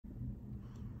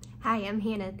Hi, I'm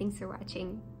Hannah. Thanks for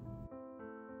watching.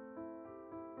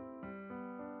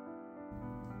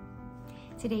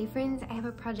 Today, friends, I have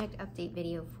a project update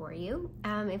video for you.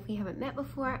 If we haven't met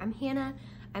before, I'm Hannah.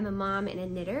 I'm a mom and a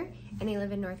knitter, and I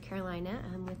live in North Carolina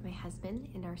with my husband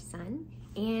and our son.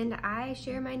 And I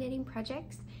share my knitting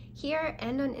projects here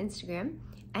and on Instagram.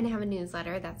 And I have a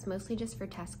newsletter that's mostly just for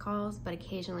test calls, but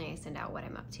occasionally I send out what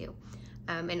I'm up to.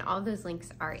 And all those links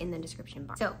are in the description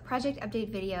box. So project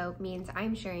update video means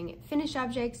I'm sharing finished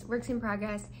objects, works in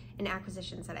progress, and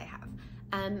acquisitions that I have.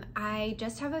 I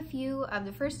just have a few of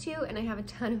the first two, and I have a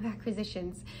ton of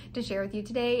acquisitions to share with you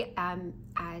today.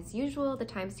 As usual, the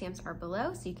timestamps are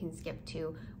below, so you can skip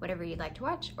to whatever you'd like to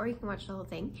watch, or you can watch the whole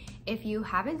thing. If you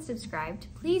haven't subscribed,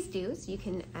 please do, so you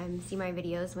can see my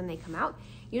videos when they come out.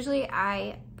 Usually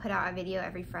I put out a video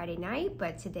every Friday night,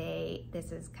 but today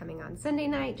this is coming on Sunday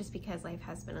night just because life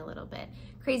has been a little bit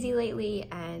crazy lately,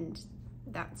 and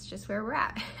that's just where we're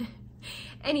at.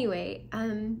 Anyway,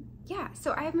 yeah,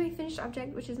 so I have my finished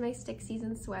object, which is my stick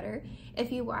season sweater. If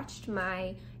you watched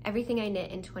my Everything I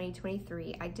Knit in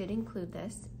 2023, I did include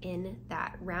this in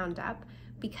that roundup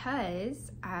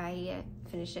because I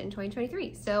finished it in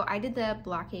 2023. So I did the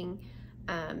blocking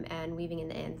and weaving in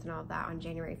the ends and all of that on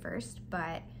January 1st,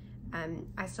 but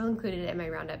I still included it in my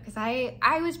roundup because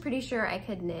I was pretty sure I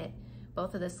could knit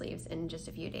both of the sleeves in just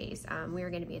a few days. We were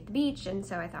going to be at the beach, and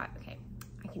so I thought, okay,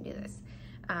 I can do this.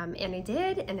 And I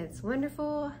did, and it's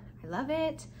wonderful. I love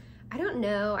it. I don't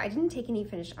know, I didn't take any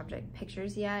finished object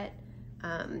pictures yet.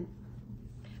 I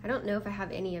don't know if I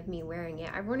have any of me wearing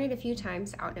it. I've worn it a few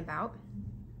times out and about.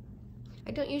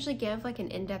 I don't usually give like an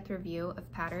in-depth review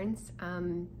of patterns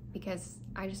because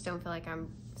I just don't feel like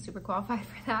I'm super qualified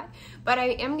for that. But I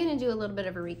am gonna do a little bit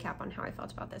of a recap on how I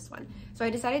felt about this one. So I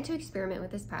decided to experiment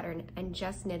with this pattern and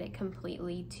just knit it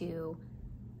completely to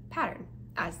pattern,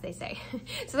 as they say.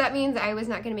 So that means I was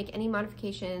not gonna make any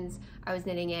modifications. I was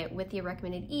knitting it with the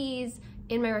recommended ease,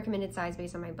 in my recommended size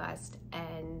based on my bust,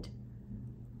 and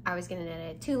I was gonna knit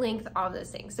it to length, all of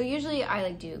those things. So usually I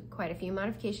like do quite a few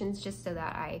modifications just so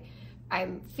that I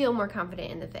feel more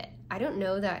confident in the fit. I don't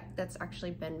know that that's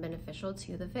actually been beneficial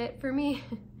to the fit for me.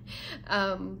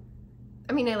 I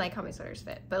mean, I like how my sweaters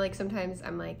fit, but like sometimes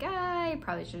I'm like, I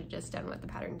probably should have just done what the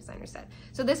pattern designer said.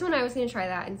 So this one I was gonna try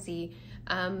that and see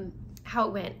how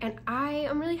it went, and I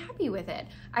am really happy with it.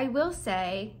 I will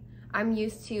say I'm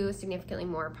used to significantly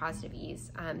more positive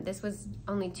ease. This was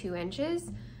only 2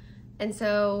 inches, and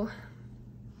so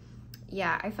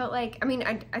yeah, I felt like, I mean,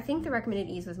 I think the recommended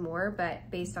ease was more,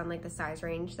 but based on like the size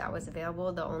range that was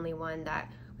available, the only one that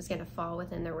was gonna fall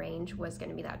within the range was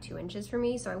gonna be that 2 inches for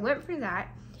me. So I went for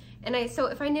that. And so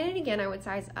if I knit it again, I would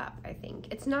size up, I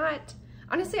think. It's not,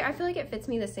 honestly, I feel like it fits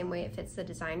me the same way it fits the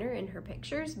designer in her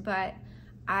pictures, but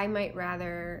I might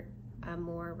rather a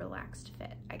more relaxed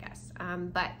fit, I guess.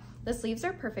 But the sleeves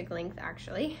are perfect length,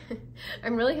 actually.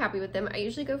 I'm really happy with them. I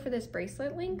usually go for this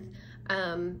bracelet length.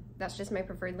 That's just my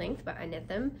preferred length, but I knit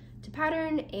them to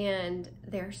pattern and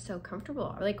they're so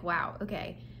comfortable. Like, wow,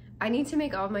 okay. I need to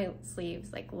make all of my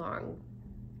sleeves like long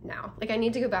now. Like I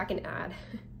need to go back and add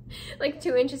like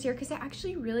 2 inches here because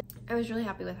I was really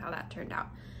happy with how that turned out.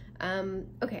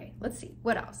 Okay, let's see,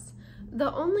 what else?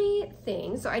 The only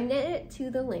thing, so I knit it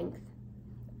to the length,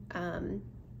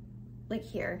 like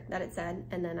here that it said,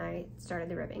 and then I started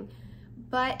the ribbing.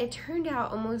 But it turned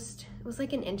out almost, it was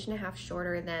like 1.5 inches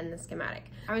shorter than the schematic.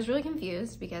 I was really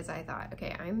confused because I thought,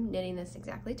 okay, I'm knitting this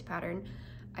exactly to pattern.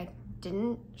 I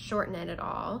didn't shorten it at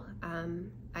all.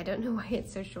 I don't know why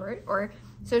it's so short, or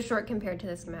so short compared to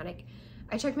the schematic.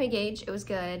 I checked my gauge, it was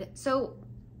good. So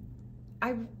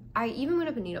I even went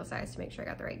up a needle size to make sure I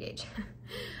got the right gauge.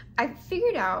 I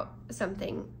figured out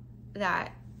something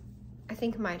that I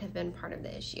think might have been part of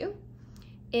the issue,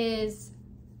 is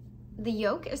the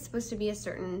yoke is supposed to be a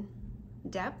certain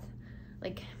depth.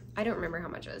 Like, I don't remember how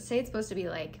much it was. Say it's supposed to be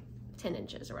like 10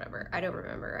 inches or whatever. I don't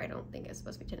remember. I don't think it's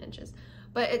supposed to be 10 inches.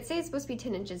 But it's supposed to be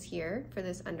 10 inches here for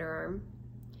this underarm.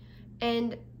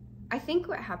 And I think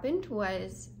what happened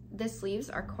was the sleeves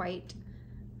are quite,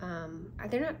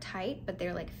 they're not tight, but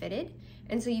they're like fitted.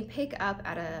 And so you pick up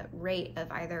at a rate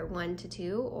of either 1 to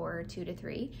 2 or 2 to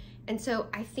 3. And so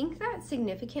I think that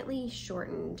significantly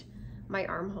shortened my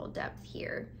armhole depth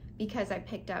here because I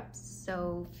picked up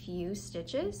so few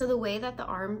stitches. So the way that the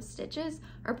arm stitches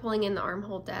are pulling in the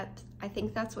armhole depth, I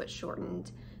think that's what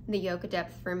shortened the yoke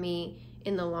depth for me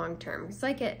in the long term. It's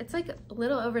like a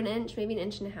little over 1 inch, maybe 1.5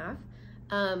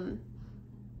 inches.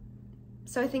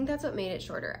 So I think that's what made it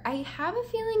shorter. I have a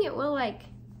feeling it will like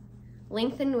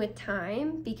lengthen with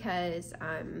time because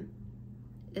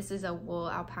this is a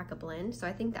wool alpaca blend. So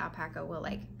I think the alpaca will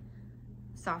like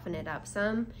soften it up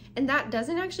some. And that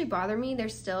doesn't actually bother me.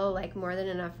 There's still like more than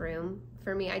enough room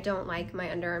for me. I don't like my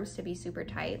underarms to be super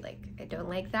tight. Like, I don't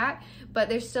like that, but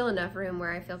there's still enough room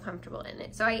where I feel comfortable in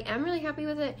it. So I am really happy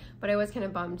with it, but I was kind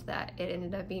of bummed that it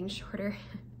ended up being shorter.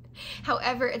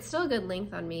 However, it's still a good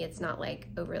length on me. It's not like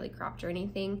overly cropped or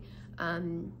anything.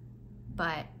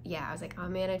 But yeah, I was like, oh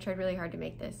man, I tried really hard to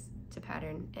make this to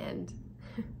pattern and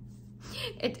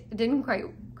it didn't quite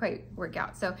work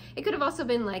out. So it could have also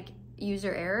been like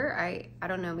user error. I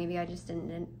don't know, maybe I just didn't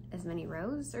knit as many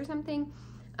rows or something.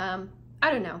 I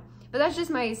don't know, but that's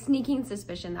just my sneaking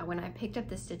suspicion that when I picked up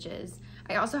the stitches,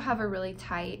 I also have a really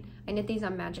tight, I knit these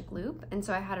on magic loop, and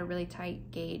so I had a really tight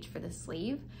gauge for the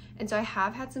sleeve. And so I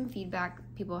have had some feedback.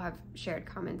 People have shared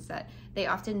comments that they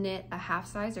often knit a half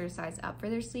size or a size up for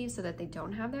their sleeves so that they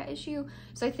don't have that issue.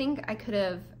 So I think I could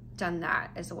have done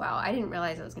that as well. I didn't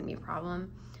realize it was gonna be a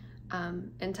problem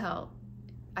until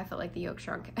I felt like the yoke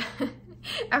shrunk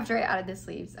after I added the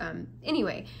sleeves.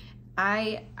 Anyway,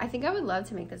 I think I would love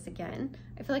to make this again.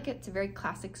 I feel like it's a very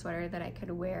classic sweater that I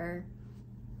could wear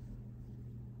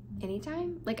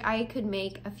anytime. Like, I could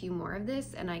make a few more of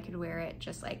this and I could wear it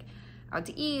just like out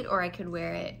to eat, or I could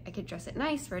wear it, I could dress it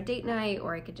nice for a date night,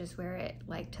 or I could just wear it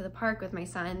like to the park with my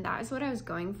son. That is what I was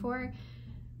going for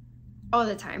all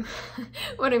the time.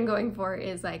 What I'm going for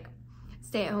is like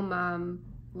stay-at-home mom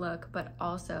look, but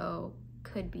also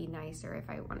could be nicer if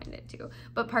I wanted it to,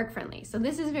 but park friendly. So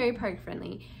this is very park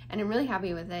friendly and I'm really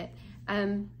happy with it.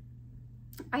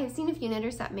 I have seen a few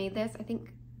knitters that made this. I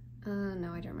think,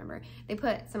 no, I don't remember. They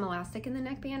put some elastic in the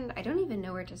neckband. I don't even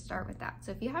know where to start with that.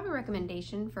 So if you have a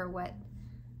recommendation for what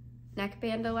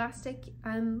neckband elastic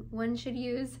one should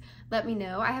use, let me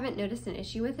know. I haven't noticed an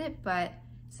issue with it, but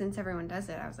since everyone does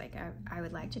it, I was like, I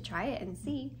would like to try it and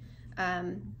see.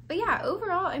 But yeah,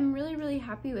 overall, I'm really, really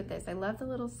happy with this. I love the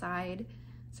little side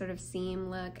sort of seam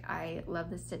look. I love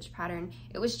the stitch pattern.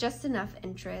 It was just enough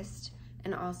interest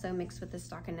and also mixed with the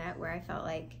stockinette where I felt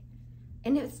like,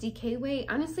 and it's DK weight,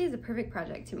 honestly, is a perfect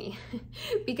project to me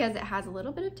because it has a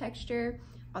little bit of texture,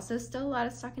 also still a lot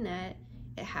of stockinette.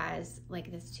 It has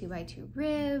like this 2x2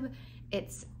 rib.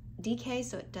 It's DK,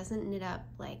 so it doesn't knit up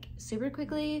like super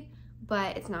quickly,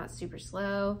 but it's not super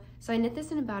slow. So I knit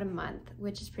this in about a month,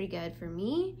 which is pretty good for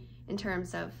me in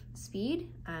terms of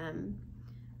speed.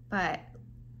 But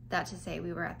that to say,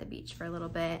 we were at the beach for a little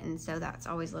bit, and so that's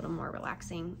always a little more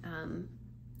relaxing,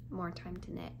 more time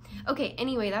to knit. Okay,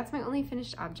 anyway, that's my only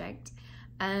finished object.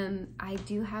 I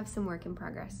do have some work in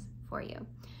progress for you.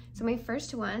 So my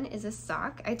first one is a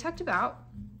sock. I talked about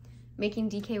making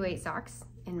DK weight socks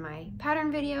in my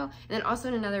pattern video, and then also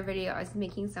in another video I was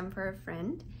making some for a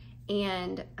friend.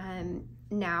 And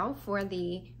now for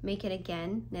the Make It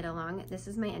Again knit along, this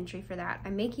is my entry for that.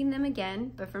 I'm making them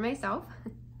again, but for myself.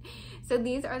 So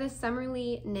these are the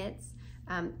Summerly Knits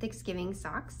Thicksgiving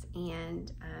Socks,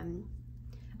 and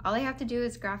all I have to do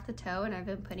is graft the toe, and I've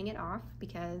been putting it off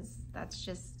because that's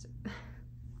just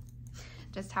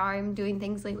how I'm doing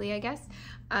things lately, I guess.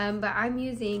 But I'm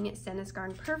using Sandnes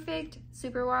Garn Perfect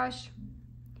Superwash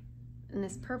in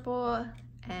this purple,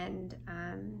 and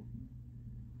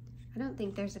I don't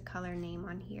think there's a color name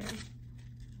on here.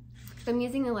 So I'm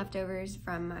using the leftovers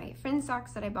from my friend's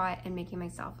socks that I bought and making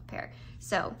myself a pair.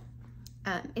 So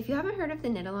if you haven't heard of the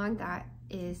knit along, that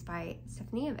is by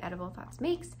Stephanie of Edible Thoughts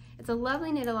Makes. It's a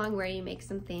lovely knit along where you make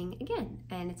something again,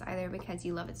 and it's either because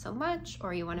you love it so much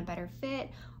or you want a better fit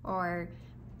or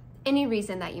any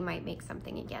reason that you might make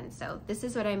something again. So this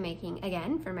is what I'm making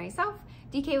again for myself.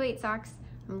 DK weight socks.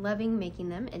 I'm loving making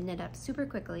them and knit up super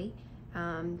quickly,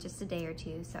 just a day or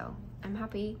two. So I'm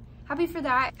happy for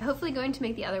that. Hopefully going to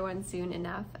make the other one soon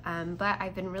enough. But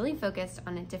I've been really focused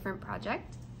on a different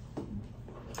project.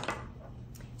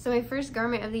 So my first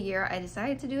garment of the year, I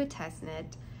decided to do a test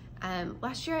knit.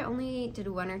 Last year I only did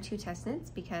 1 or 2 test knits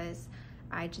because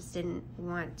I just didn't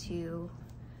want to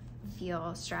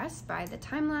feel stressed by the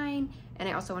timeline, and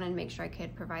I also wanted to make sure I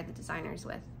could provide the designers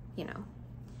with, you know,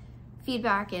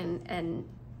 feedback and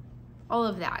all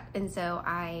of that. And so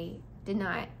I did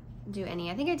not do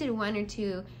any. I think I did 1 or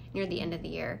 2 near the end of the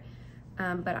year.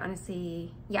 But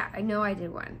honestly, yeah, I know I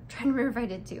did 1. I'm trying to remember if I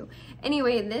did 2.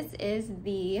 Anyway, this is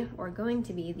going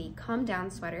to be the Calm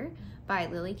Down sweater by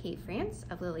Lily Kate France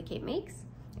of Lily Kate Makes.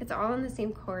 It's all on the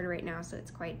same cord right now, so it's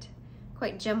quite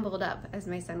jumbled up, as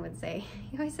my son would say.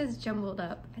 He always says jumbled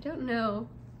up. I don't know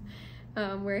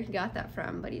where he got that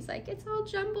from, but he's like, it's all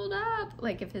jumbled up.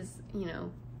 Like if his, you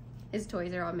know, his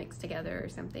toys are all mixed together or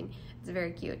something. It's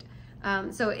very cute.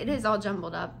 So it is all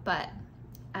jumbled up, but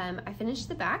I finished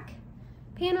the back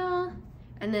panel,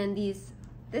 and then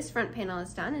this front panel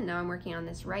is done, and now I'm working on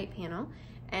this right panel,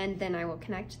 and then I will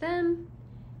connect them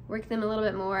work them a little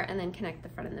bit more, and then connect the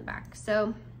front and the back.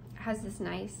 So it has this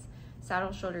nice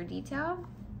saddle shoulder detail.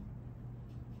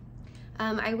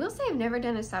 I will say I've never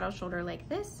done a saddle shoulder like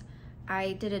this.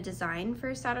 I did a design for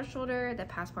a saddle shoulder, the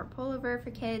passport pullover for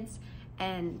kids,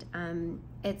 and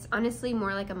it's honestly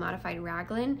more like a modified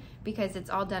raglan because it's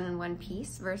all done in one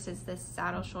piece versus this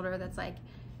saddle shoulder that's like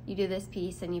you do this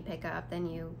piece and you pick up, then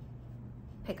you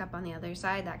pick up on the other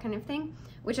side, that kind of thing,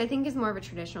 which I think is more of a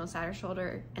traditional saddle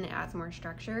shoulder and it adds more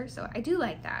structure, so I do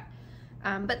like that.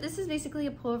 But this is basically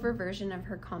a pullover version of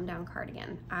her Calm Down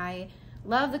cardigan. I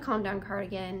love the Calm Down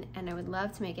cardigan and I would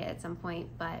love to make it at some point,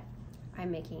 but I'm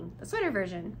making the sweater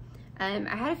version. I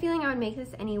had a feeling I would make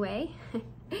this anyway,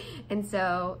 and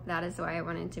so that is why I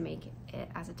wanted to make it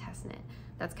as a test knit.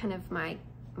 That's kind of my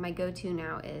go-to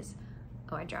now is,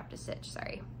 oh, I dropped a stitch,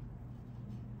 sorry.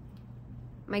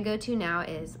 My go-to now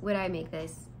is, would I make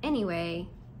this anyway?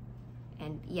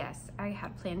 And yes, I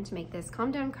had planned to make this.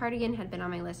 Calm Down cardigan had been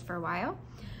on my list for a while,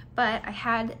 but I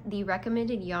had the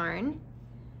recommended yarn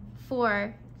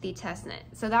for the test knit.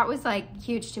 So that was like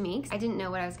huge to me. I didn't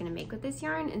know what I was gonna make with this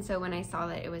yarn, and so when I saw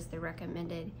that it was the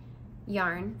recommended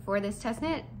yarn for this test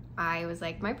knit, I was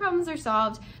like, my problems are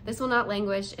solved. This will not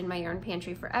languish in my yarn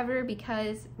pantry forever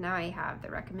because now I have the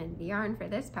recommended yarn for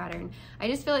this pattern. I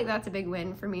just feel like that's a big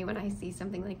win for me when I see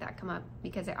something like that come up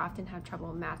because I often have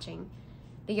trouble matching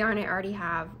the yarn I already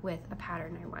have with a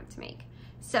pattern I want to make.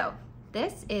 So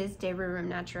this is de Rerum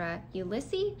Natura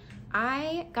Ulysse.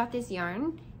 I got this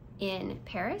yarn in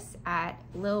Paris at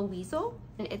Lil Weasel,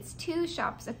 and it's two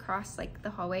shops across like the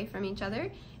hallway from each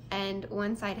other, and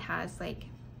one side has like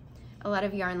a lot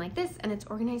of yarn like this and it's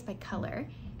organized by color,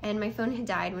 and my phone had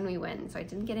died when we went so I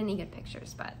didn't get any good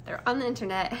pictures, but they're on the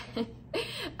internet.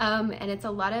 And it's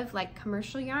a lot of like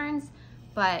commercial yarns,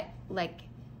 but like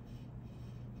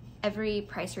every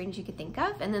price range you could think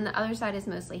of, and then the other side is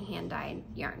mostly hand dyed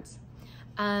yarns.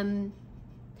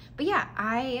 But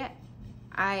yeah,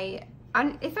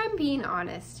 if I'm being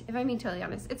honest, if I'm being totally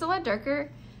honest, it's a lot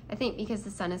darker, I think because the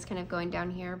sun is kind of going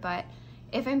down here, but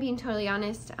if I'm being totally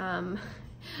honest,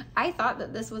 I thought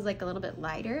that this was like a little bit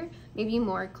lighter, maybe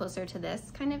more closer to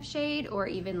this kind of shade or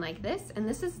even like this, and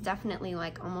this is definitely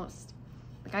like almost,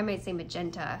 like I might say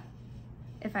magenta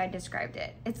if I described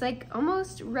it. It's like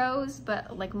almost rose,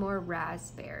 but like more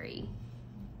raspberry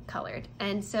colored.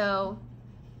 And so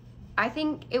I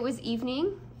think it was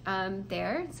evening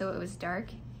there, so it was dark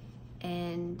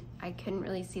and I couldn't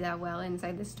really see that well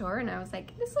inside the store, and I was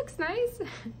like, this looks nice,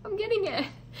 I'm getting it.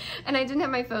 And I didn't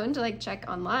have my phone to like check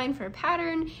online for a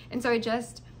pattern, and so I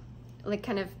just like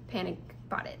kind of panic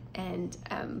bought it, and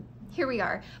here we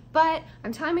are. But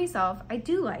I'm telling myself I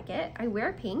do like it. I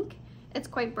wear pink. It's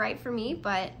quite bright for me,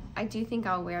 but I do think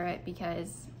I'll wear it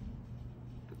because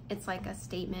it's like a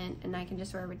statement and I can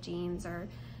just wear it with jeans or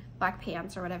black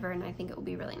pants or whatever, and I think it will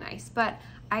be really nice. But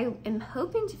I am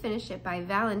hoping to finish it by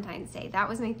Valentine's Day. That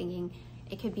was my thinking.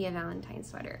 It could be a Valentine's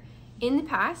sweater. In the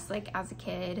past, like as a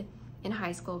kid, in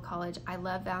high school, college, I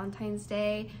loved Valentine's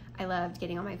Day. I loved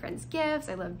getting all my friends gifts.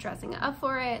 I loved dressing up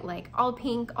for it, like all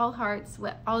pink, all hearts,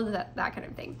 all of that kind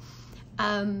of thing.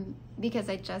 Because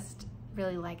I just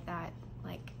really like that,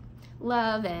 like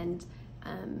love and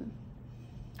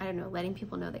I don't know, letting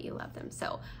people know that you love them.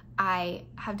 So I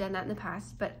have done that in the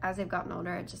past, but as I've gotten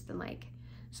older, I've just been like,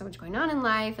 so much going on in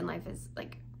life, and life is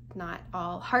like not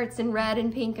all hearts and red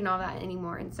and pink and all that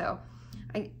anymore. And so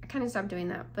I kind of stopped doing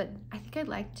that, but I think I'd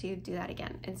like to do that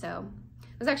again. And so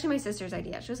it was actually my sister's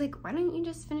idea. She was like, why don't you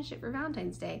just finish it for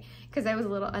Valentine's Day? Because I was a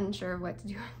little unsure of what to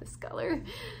do with this color.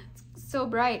 It's so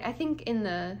bright. I think in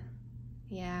the,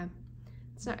 yeah,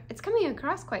 it's coming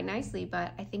across quite nicely,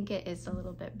 but I think it is a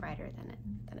little bit brighter than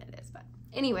it is. But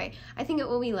anyway, I think it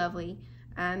will be lovely.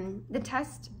 The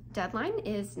test deadline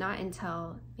is not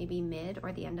until maybe mid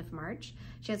or the end of March.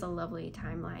 She has a lovely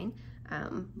timeline,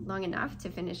 long enough to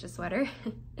finish a sweater.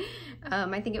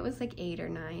 I think it was like 8 or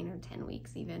 9 or 10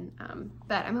 weeks even,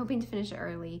 but I'm hoping to finish it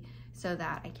early so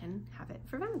that I can have it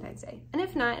for Valentine's Day. And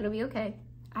if not, it'll be okay.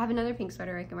 I have another pink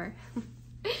sweater I can wear.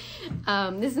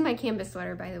 This is my Cambys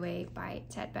sweater, by the way, by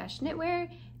Tet Besh Knitwear,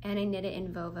 and I knit it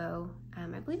in Vovo.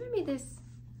 I believe I made this,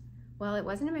 well, it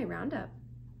wasn't in my roundup,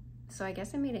 so I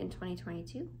guess I made it in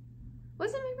 2022.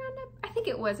 Was it my roundup? I think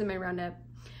it was in my roundup.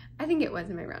 I think it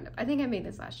was in my roundup. I think I made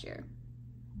this last year.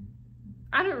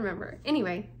 I don't remember.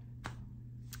 Anyway,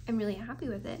 I'm really happy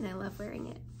with it and I love wearing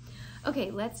it.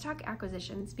 Okay, let's talk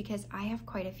acquisitions because I have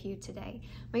quite a few today.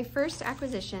 My first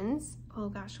acquisitions, oh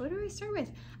gosh, what do I start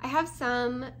with? I have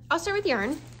some, I'll start with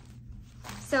yarn.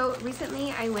 So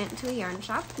recently I went to a yarn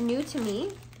shop, new to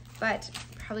me, but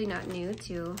probably not new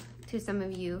to to some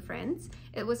of you friends.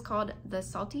 It was called the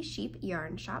Salty Sheep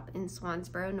Yarn Shop in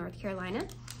Swansboro, North Carolina.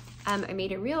 I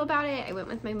made a reel about it. I went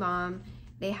with my mom.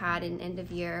 They had an end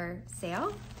of year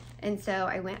sale. And so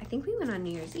I think we went on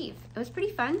New Year's Eve. It was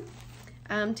pretty fun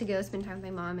to go spend time with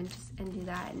my mom and do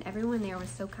that. And everyone there was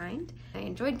so kind. I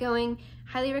enjoyed going.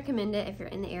 Highly recommend it if you're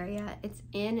in the area. It's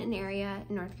in an area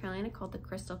in North Carolina called the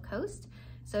Crystal Coast.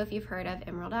 So if you've heard of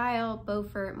Emerald Isle,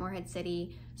 Beaufort, Morehead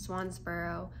City,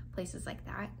 Swansboro, places like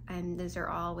that, those are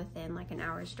all within like an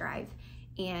hour's drive.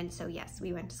 And so yes,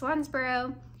 we went to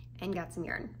Swansboro and got some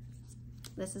yarn.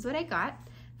 This is what I got.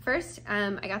 First,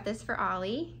 I got this for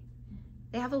Ollie.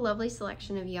 They have a lovely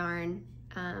selection of yarn.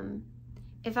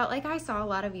 It felt like I saw a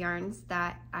lot of yarns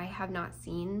that I have not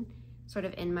seen sort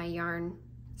of in my yarn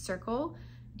circle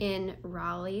in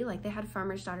Raleigh. Like they had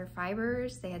Farmer's Daughter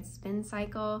Fibers, they had Spin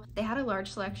Cycle, they had a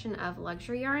large selection of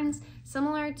luxury yarns,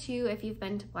 similar to if you've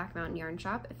been to Black Mountain Yarn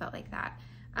Shop, it felt like that.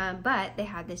 But they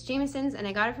had this Jamieson's, and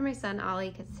I got it for my son Ollie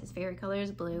because his favorite color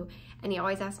is blue, and he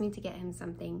always asked me to get him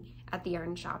something at the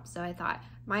yarn shop. So I thought,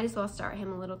 might as well start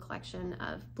him a little collection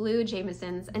of blue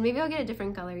Jamieson's, and maybe I'll get a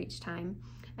different color each time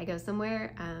I go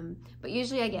somewhere. But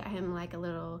usually I get him like a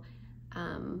little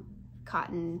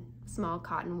small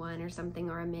cotton one or something,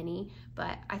 or a mini.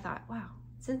 But I thought, wow,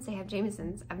 since they have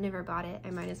Jamieson's, I've never bought it,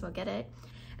 I might as well get it.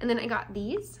 And then I got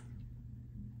these.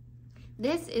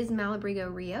 This is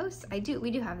Malabrigo Rios. We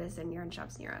do have this in yarn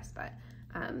shops near us, but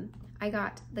I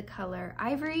got the color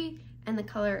Ivory and the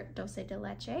color Dulce de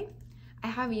Leche. I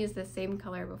have used the same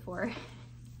color before.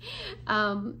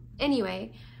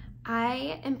 Anyway,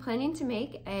 I am planning to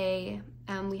make my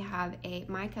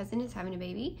cousin is having a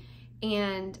baby,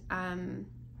 and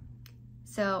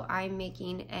so I'm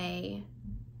making a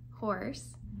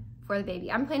horse for the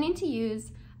baby. I'm planning to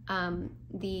use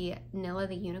the Nilla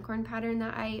the Unicorn pattern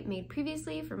that I made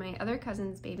previously for my other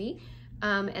cousin's baby,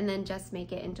 and then just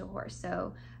make it into a horse.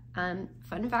 So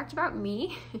fun fact about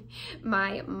me,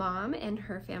 my mom and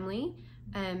her family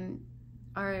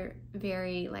are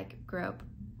very grew up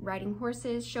riding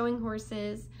horses, showing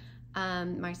horses.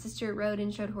 My sister rode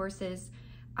and showed horses.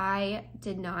 I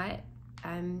did not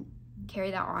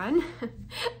carry that on.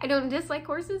 I don't dislike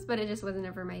horses, but it just wasn't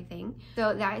ever my thing.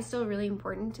 So that is still really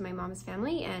important to my mom's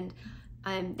family, and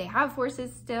they have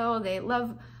horses still. They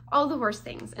love all the horse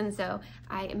things, and so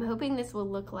I am hoping this will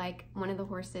look like one of the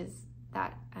horses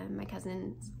that my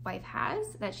cousin's wife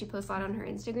has, that she posts a lot on her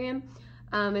Instagram.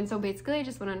 And so basically I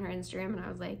just went on her Instagram and I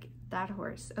was like, that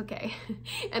horse, okay.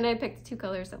 And I picked 2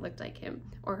 colors that looked like him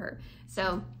or her.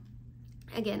 So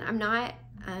again, I'm not,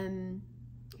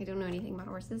 I don't know anything about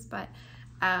horses, but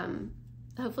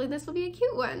hopefully this will be a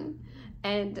cute one.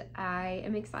 And I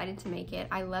am excited to make it.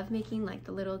 I love making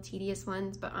the little tedious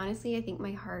ones, but honestly, I think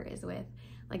my heart is with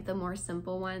the more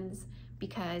simple ones,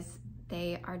 because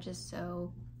they are just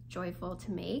so joyful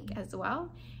to make as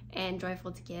well, and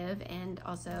joyful to give, and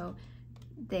also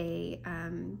they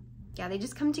they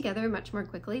just come together much more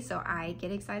quickly, so I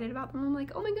get excited about them. I'm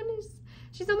like, oh my goodness,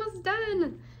 she's almost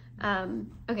done.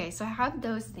 Okay, so I have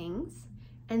those things,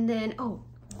 and then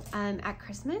at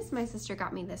Christmas my sister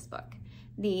got me this book,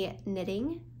 the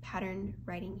Knitting Pattern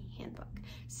Writing Handbook.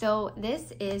 So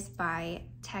this is by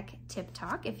Tech Tip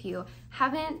Talk. If you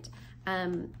haven't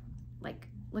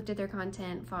looked at their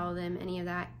content, follow them, any of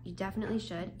that, you definitely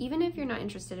should. Even if you're not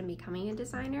interested in becoming a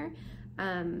designer,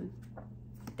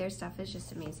 their stuff is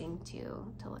just amazing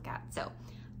to look at. So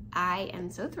I am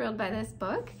so thrilled by this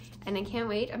book, and I can't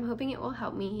wait. I'm hoping it will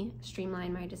help me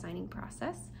streamline my designing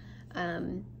process.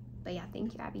 But yeah,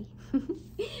 thank you, Abby.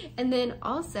 And then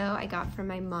also I got from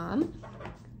my mom,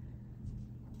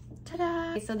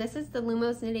 ta-da! So this is the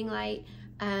Lumos Knitting Light.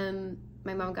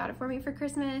 My mom got it for me for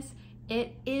Christmas.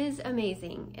 It is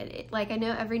amazing. I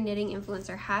know every knitting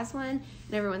influencer has one,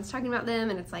 and everyone's talking about them,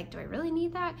 and it's like, do I really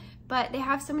need that? But they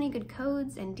have so many good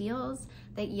codes and deals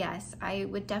that yes, I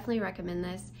would definitely recommend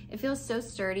this. It feels so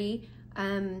sturdy.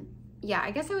 Yeah,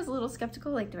 I guess I was a little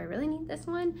skeptical, do I really need this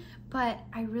one? But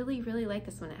I really, really like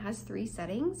this one. It has 3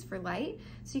 settings for light,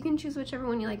 so you can choose whichever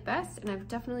one you like best, and I've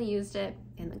definitely used it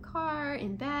in the car,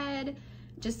 in bed,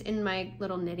 just in my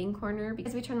little knitting corner,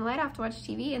 because we turn the light off to watch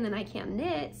TV and then I can't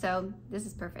knit, so this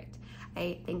is perfect.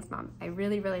 Thanks, Mom. I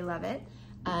really, really love it.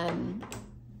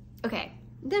 Okay,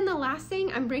 then the last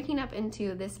thing, I'm breaking up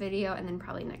into this video and then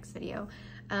probably next video,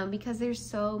 because there's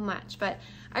so much. But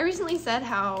I recently said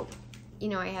how,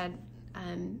 I had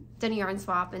done a yarn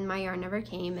swap and my yarn never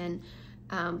came, and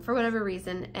for whatever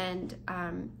reason, and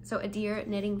so a dear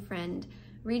knitting friend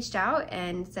reached out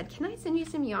and said, can I send you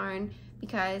some yarn?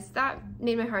 Because that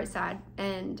made my heart sad,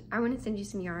 and I want to send you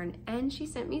some yarn. And she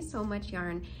sent me so much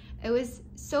yarn. It was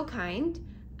so kind.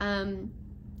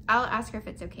 I'll ask her if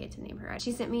it's okay to name her.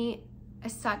 She sent me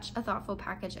such a thoughtful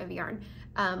package of yarn.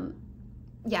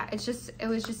 Yeah, it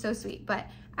was just so sweet, but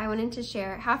I wanted to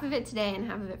share half of it today and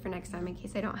half of it for next time in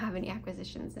case I don't have any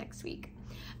acquisitions next week.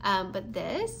 But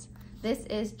this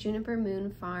is Juniper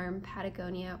Moon Farm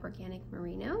Patagonia Organic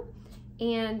Merino,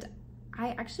 and I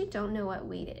actually don't know what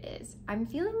weight it is. I'm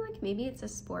feeling like maybe it's a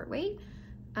sport weight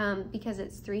because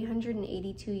it's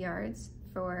 382 yards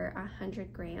for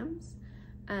 100 grams.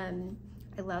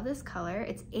 I love this color.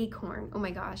 It's Acorn. Oh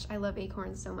my gosh, I love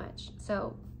Acorn so much.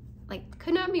 So like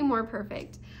could not be more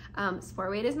perfect.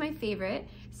 Sport weight is my favorite,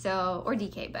 so, or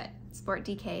DK, but Sport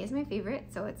DK is my favorite,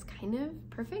 so it's kind of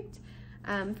perfect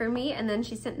for me. And then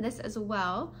she sent this as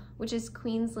well, which is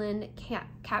Queensland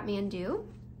Kathmandu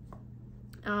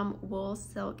wool,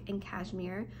 silk, and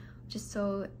cashmere, which is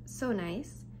so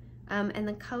nice. And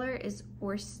the color is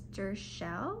Oyster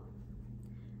shell,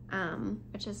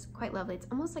 which is quite lovely. It's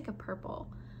almost like a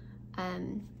purple.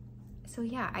 So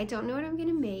yeah, I don't know what I'm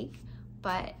gonna make,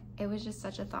 but it was just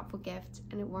such a thoughtful gift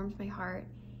and it warms my heart.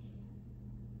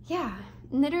 Yeah,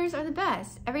 knitters are the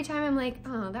best. Every time I'm like,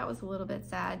 oh, that was a little bit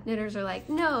sad, knitters are like,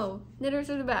 no, knitters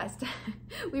are the best.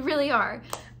 We really are.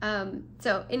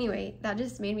 So anyway, that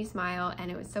just made me smile, and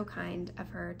it was so kind of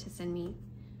her to send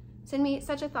me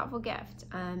such a thoughtful gift.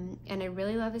 And I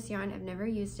really love this yarn. I've never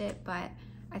used it, but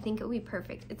I think it would be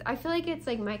perfect. I feel like it's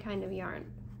like my kind of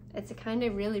yarn. It's a kind I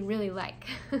really like.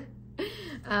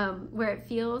 Where it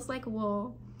feels like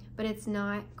wool, but it's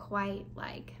not quite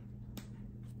like,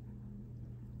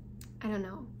 I don't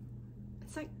know,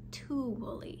 it's like too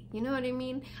woolly, you know what I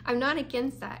mean? I'm not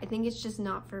against that. I think it's just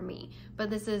not for me. But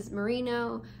this is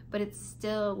merino, but it's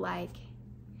still like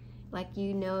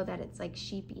you know that it's like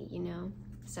sheepy, you know?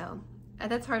 So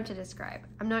that's hard to describe.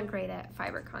 I'm not great at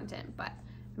fiber content, but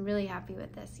I'm really happy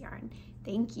with this yarn.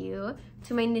 Thank you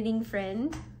to my knitting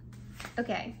friend.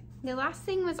 Okay, the last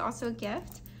thing was also a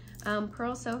gift.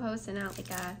 Pearl Soho sent out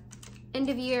like a end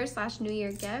of year / new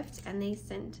year gift, and they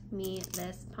sent me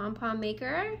this Pom Pom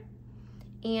Maker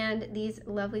and these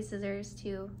lovely scissors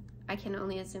too. I can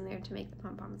only assume they're to make the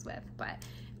pom-poms with, but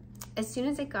as soon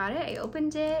as I got it, I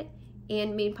opened it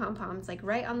and made pom-poms like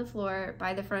right on the floor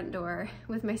by the front door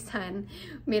with my son.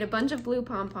 Made a bunch of blue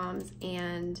pom-poms,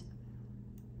 and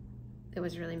it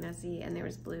was really messy and there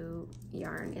was blue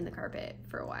yarn in the carpet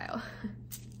for a while.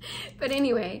 But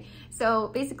anyway, so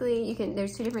basically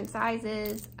there's 2 different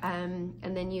sizes, and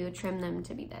then you trim them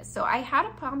to be this. So I had a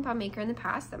Pom Pom Maker in the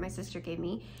past that my sister gave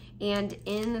me, and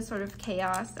in the sort of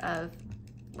chaos of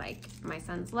like my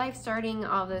son's life starting,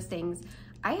 all those things,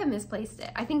 I have misplaced it.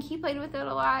 I think he played with it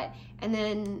a lot, and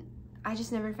then I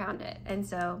just never found it. And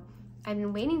so I've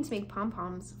been waiting to make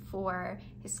pom-poms for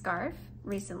his scarf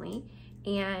recently,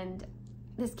 and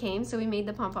this came, so we made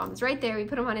the pom-poms right there. We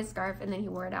put them on his scarf, and then he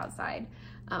wore it outside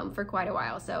for quite a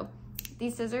while. So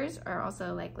these scissors are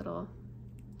also like little,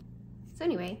 so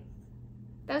anyway,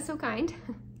 that was so kind.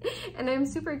 And I'm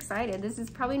super excited. This is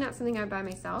probably not something I'd buy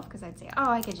myself, because I'd say, oh,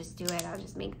 I could just do it, I'll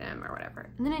just make them or whatever,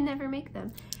 and then I never make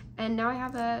them. And now I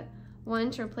have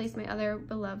one to replace my other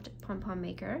beloved Pom Pom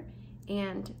Maker,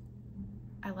 and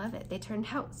I love it. They turned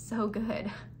out so good.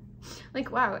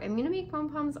 Like, wow, I'm gonna make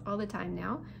pom-poms all the time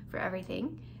now for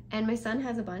everything. And my son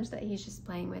has a bunch that he's just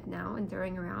playing with now and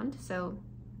throwing around, so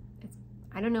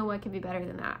I don't know what could be better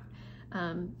than that.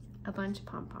 A bunch of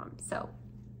pom-poms. So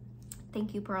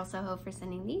thank you, Pearl Soho, for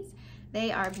sending these.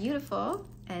 They are beautiful,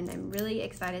 and I'm really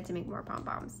excited to make more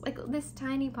pom-poms. Like this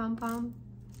tiny pom-pom,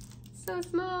 so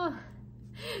small.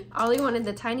 Ollie wanted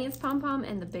the tiniest pom-pom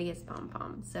and the biggest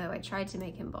pom-pom, so I tried to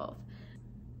make him both.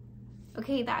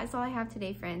 Okay, that is all I have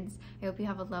today, friends. I hope you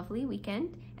have a lovely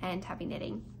weekend, and happy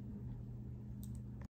knitting.